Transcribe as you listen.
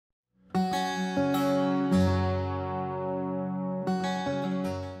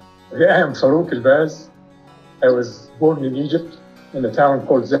I am Farouk El-Baz. I was born in Egypt in a town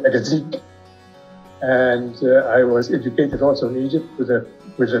called Zagazig, and I was educated also in Egypt with a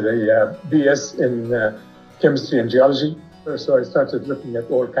BS in chemistry and geology. So I started looking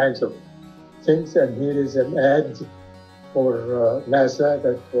at all kinds of things, and here is an ad for NASA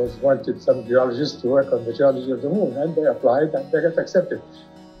that wanted some geologists to work on the geology of the moon, and they applied and they got accepted.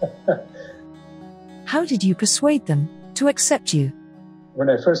 How did you persuade them to accept you? When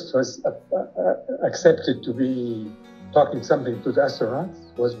I first was accepted to be talking something to the astronauts,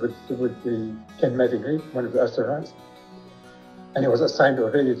 was with the Ken Mattingly, one of the astronauts, and he was assigned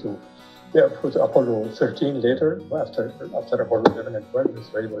already to put Apollo 13 later, after Apollo 11 and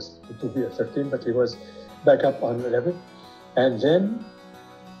 12, so he was to be at 13, but he was back up on 11. And then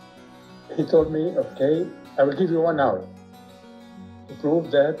he told me, okay, I will give you 1 hour to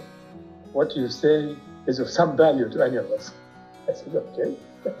prove that what you say is of some value to any of us. I said, okay.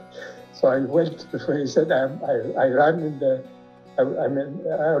 So I went before he said, I ran in the,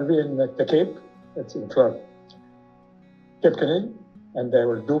 I'll be in the Cape, it's in Florida, Cape Canaveral, and I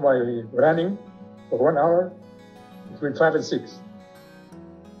will do my running for 1 hour between 5 and 6.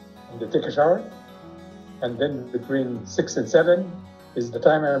 And they take a shower, and then between 6 and 7 is the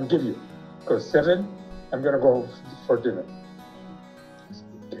time I'm give you, because 7, I'm gonna go for dinner. I said,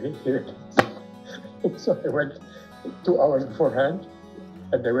 okay, here it is. So I went 2 hours beforehand,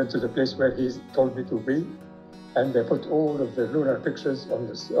 and I went to the place where he told me to be, and they put all of the lunar pictures on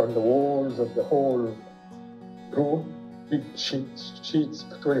the walls of the whole room, big sheets,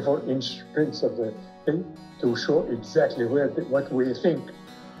 24-inch prints of the thing, to show exactly what we think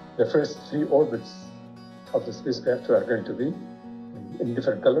the first 3 orbits of the spacecraft are going to be, in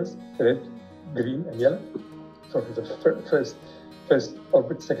different colors, red, green, and yellow, for the first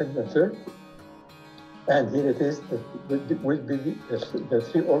orbit, second, and third. And here it is, will be the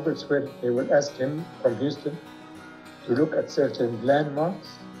 3 orbits where they will ask him from Houston to look at certain landmarks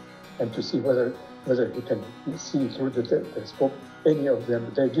and to see whether he can see through the telescope any of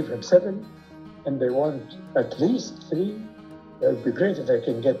them. They give him 7, and they want at least 3. It would be great if I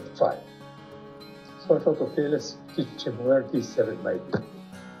can get 5. So I thought, okay, let's teach him where these 7 might be,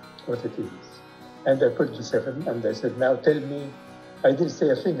 what it is. And I put the 7, and I said, now tell me, I didn't say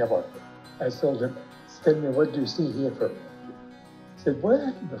a thing about it. I told him, tell me, what do you see here from? He said,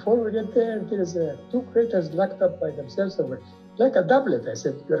 well, before we get there is 2 craters locked up by themselves, like a doublet. I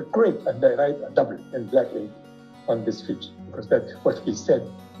said, you're great. And I write a doublet in black ink on this feature, because that's what he said,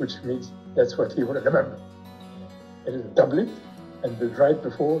 which means that's what he would remember. It is a doublet, and right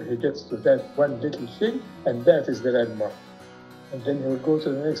before he gets to that one little thing, and that is the landmark. And then he will go to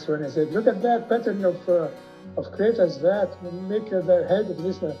the next one and say, look at that pattern of craters that make their head of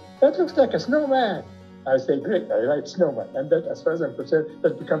this. That looks like a snowman. I say, great, I write snowman. And that, as far as I'm concerned,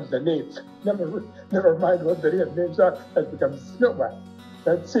 that becomes the name. Never mind what the real names are, that becomes snowman.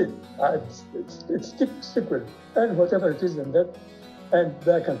 That's it. It's stick with it. And whatever it is, and that, and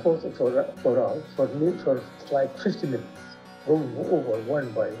back and forth for me, for like 50 minutes, going over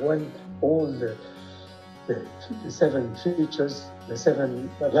one by one, all the 7 features, the 7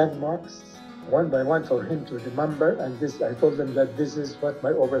 landmarks, one by one for him to remember. And this, I told him that this is what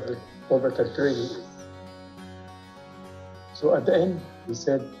my orbital training is. So at the end, he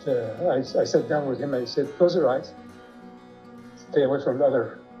said, I sat down with him, I said, close your eyes, stay away from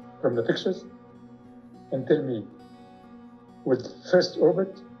the pictures, and tell me, with first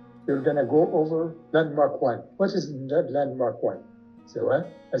orbit, you're gonna go over landmark 1. What is that landmark 1? He said, what?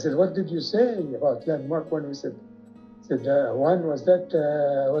 I said, what did you say about landmark 1? He said, 1 was that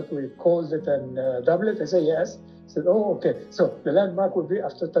what we called it a doublet? I said, yes. He said, oh, okay. So the landmark would be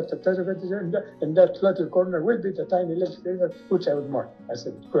after in that little corner will be the tiny little crater, which I would mark. I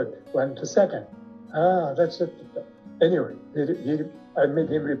said, good. 1 to second. That's it. Anyway, I made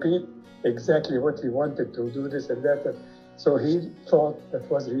him repeat exactly what he wanted to do, this and that. So he thought that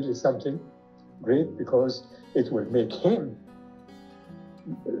was really something great, because it will make him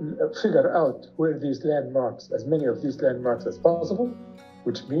figure out where these landmarks, as many of these landmarks as possible,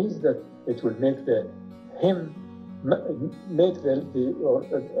 which means that it will make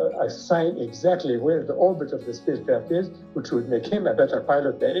assign exactly where the orbit of the spacecraft is, which would make him a better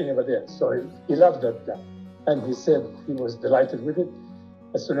pilot than anybody else. So he loved that plan. And he said he was delighted with it.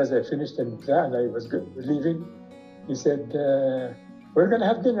 As soon as I finished and I was leaving, he said, we're going to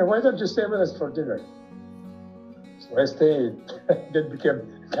have dinner. Why don't you stay with us for dinner? So I stayed. Then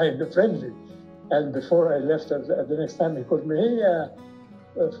became kind of friendly. And before I left, the next time he called me, hey,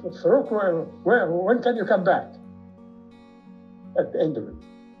 Farouk, when can you come back? At the end of it,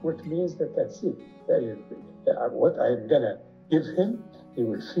 which means that that's it. What I'm gonna give him, he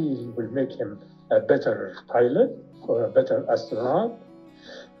will feel will make him a better pilot or a better astronaut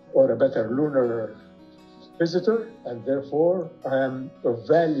or a better lunar visitor, and therefore I am of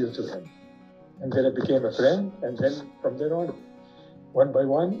value to him. And then I became a friend, and then from there on, one by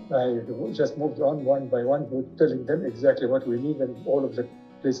one, I just moved on one by one, telling them exactly what we need and all of the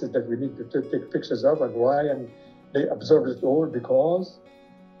places that we need to take pictures of and why, and they absorbed it all because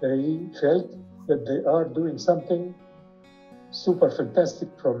they felt that they are doing something super fantastic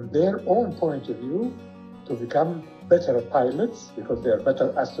from their own point of view to become better pilots because they are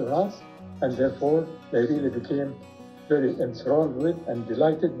better astronauts, and therefore they really became very enthralled with and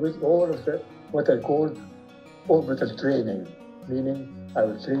delighted with all of the what I call orbital training, meaning I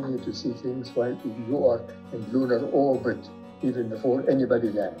will train you to see things while you are in lunar orbit even before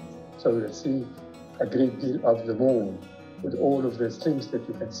anybody lands. So you'll see a great deal of the moon with all of those things that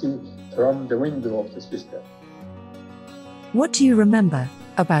you can see from the window of the spacecraft. What do you remember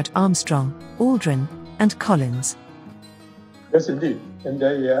about Armstrong, Aldrin, and Collins? Yes, indeed. And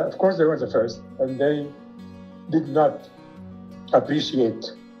they, of course, they were the first, and they did not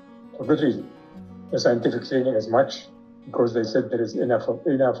appreciate, for good reason, the scientific training as much, because they said there is enough of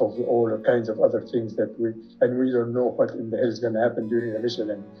all kinds of other things that we don't know what in the hell is going to happen during the mission.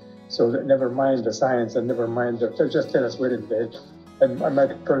 And so never mind the science and never mind just tell us where in the hell. And my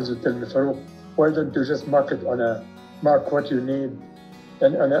friends would tell me, Farouk, why don't you just mark what you need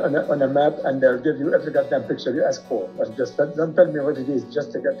and on a map, and they'll give you every goddamn picture you ask for. And just don't tell me what it is,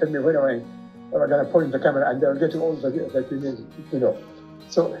 just tell me where am I going to point the camera, and they'll get you all that you need to know.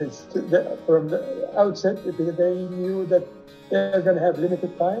 So from the outset, they knew that they're going to have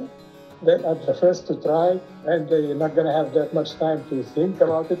limited time. They are the first to try, and they're not going to have that much time to think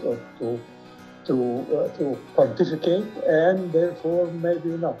about it or to pontificate, and therefore maybe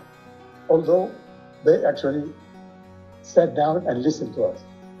not. Although they actually sat down and listened to us.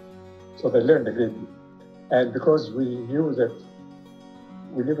 So they learned a great deal. And because we never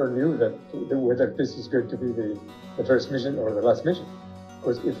knew that whether this is going to be the first mission or the last mission.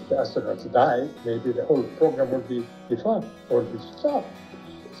 Because if the astronauts die, maybe the whole program would be defunct or be stopped.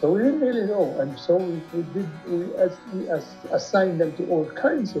 So we didn't really know. And so we assigned them to all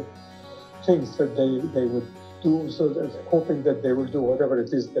kinds of things that they would do, so that hoping that they will do whatever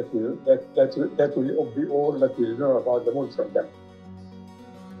it is that will be all that we'll know about the moon from them.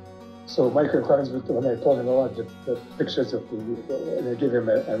 So Michael Collins, when I told him about the pictures of and I gave him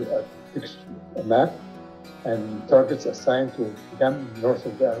a map and targets assigned to them north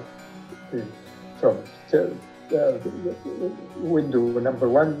of from window number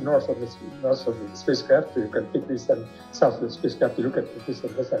one north of the spacecraft. So you can take this and south of the spacecraft to look at this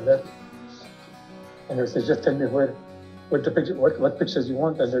and this and that. And he said, just tell me what pictures you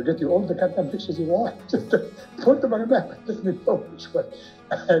want, and they'll get you all the goddamn pictures you want. Just put them on a map and let me know which one.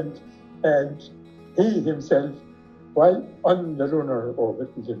 And he himself, while on the lunar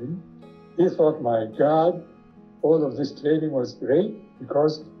orbit living, he thought, my God, all of this training was great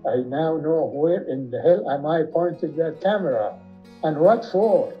because I now know where in the hell am I pointing that camera and what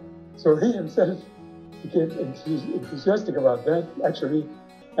for. So he himself became enthusiastic about that, actually.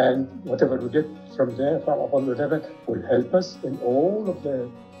 And whatever we get from there, from Apollo 11, will help us in all of the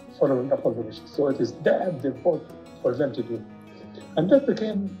following Apollo missions. So it is damn important for them to do. And that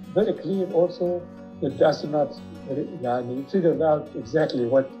became very clear also that the astronauts figured out exactly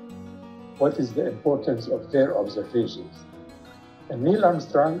what is the importance of their observations. And Neil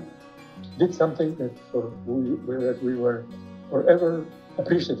Armstrong did something that we were forever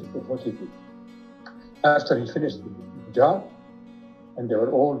appreciative of what he did. After he finished the job, and they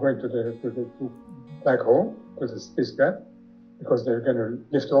were all going back home to the spacecraft because they're going to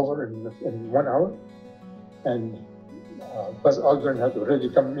lift over in 1 hour. And Buzz Aldrin had already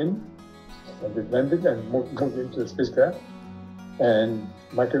come in and they landed and moved into the spacecraft. And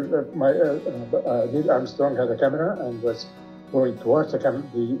Neil Armstrong had a camera and was going towards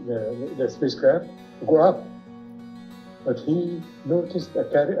the spacecraft to go up. But he noticed a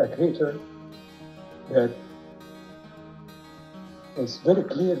crater that was very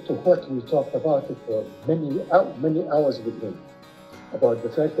clear to what we talked about it for many hours with him, about the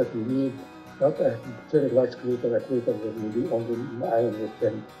fact that we need not a very large crater, a crater that will be only 9 or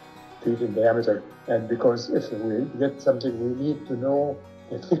 10 feet in diameter. And because if we get something, we need to know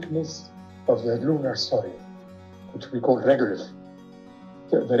the thickness of the lunar soil, which we call regolith.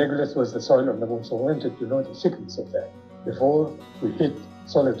 The regolith was the soil on the moon, so we wanted to know the thickness of that before we hit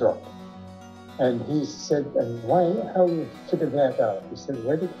solid rock. And he said, and how you figure that out? He said,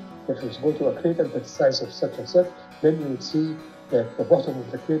 well, if you go to a crater that's the size of such and such, then you would see that the bottom of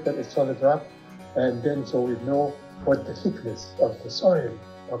the crater is solid rock, And then so we know what the thickness of the soil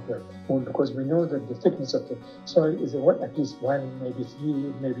of the moon, because we know that the thickness of the soil is at least 1, maybe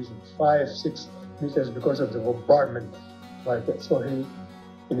 3, maybe even 5, 6 meters because of the bombardment. Like that. So he,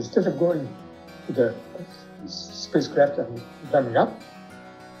 instead of going to the spacecraft and coming up,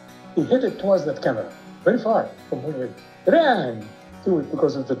 he headed towards that camera, very far from where he ran to it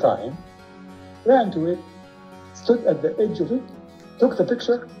because of the time, ran to it, stood at the edge of it, took the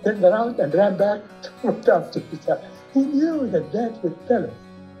picture, turned around and ran back up to the top. He knew that that would tell us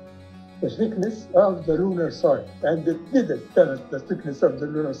the thickness of the lunar soil, and it didn't tell us the thickness of the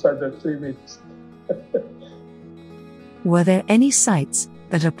lunar soil at 3 meters. Were there any sites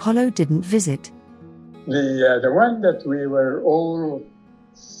that Apollo didn't visit? The one that we were all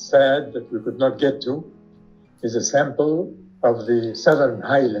sad that we could not get to is a sample of the southern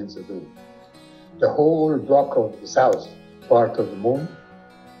highlands of the moon. The whole block of the south part of the moon,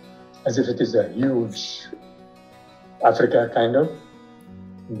 as if it is a huge Africa kind of,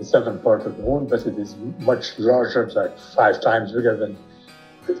 in the southern part of the moon, but it is much larger, like 5 times bigger than,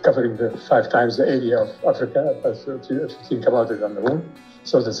 covering the 5 times the area of Africa, if you think about it on the moon.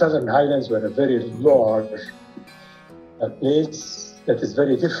 So the southern highlands were a very large place that is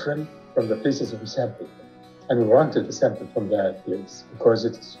very different from the places we sampled. And we wanted to sample from that place because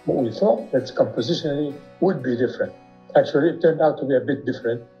it's what we thought that compositionally would be different. Actually, it turned out to be a bit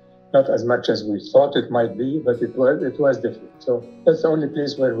different, not as much as we thought it might be, but it was different. So that's the only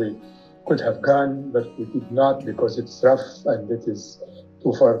place where we could have gone, but we did not because it's rough and it is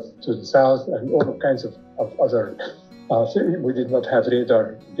too far to the south and all kinds of other things. We did not have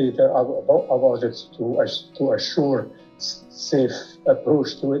radar data about it to assure safe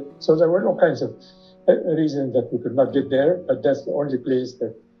approach to it. So there were all kinds of reasons that we could not get there, but that's the only place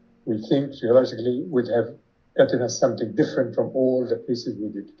that we think geologically would have gotten us something different from all the places we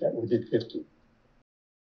did get to.